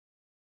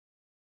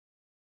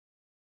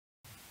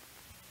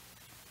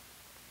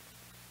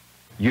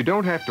You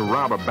don't have to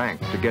rob a bank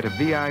to get a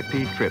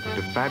VIP trip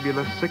to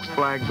fabulous Six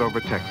Flags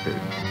Over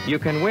Texas. You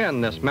can win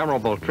this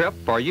memorable trip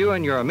for you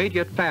and your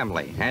immediate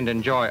family and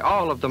enjoy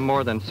all of the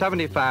more than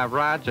 75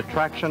 rides,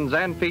 attractions,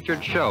 and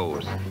featured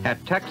shows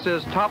at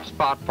Texas' top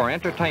spot for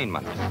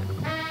entertainment.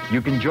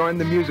 You can join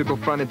the musical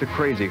fun at the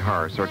Crazy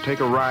Horse or take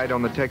a ride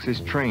on the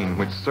Texas train,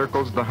 which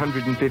circles the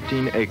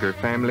 115-acre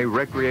Family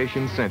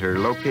Recreation Center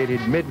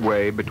located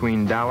midway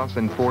between Dallas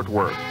and Fort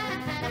Worth.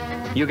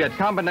 You get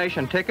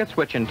combination tickets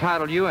which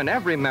entitle you and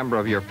every member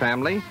of your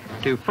family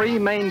to free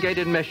main gate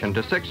admission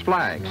to Six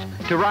Flags,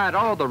 to ride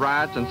all the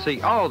rides and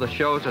see all the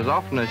shows as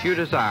often as you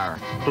desire,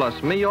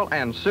 plus meal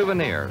and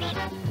souvenirs.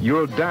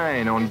 You'll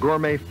dine on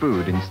gourmet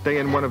food and stay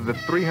in one of the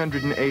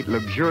 308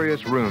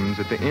 luxurious rooms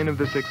at the Inn of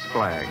the Six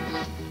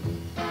Flags.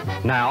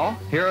 Now,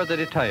 here are the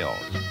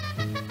details.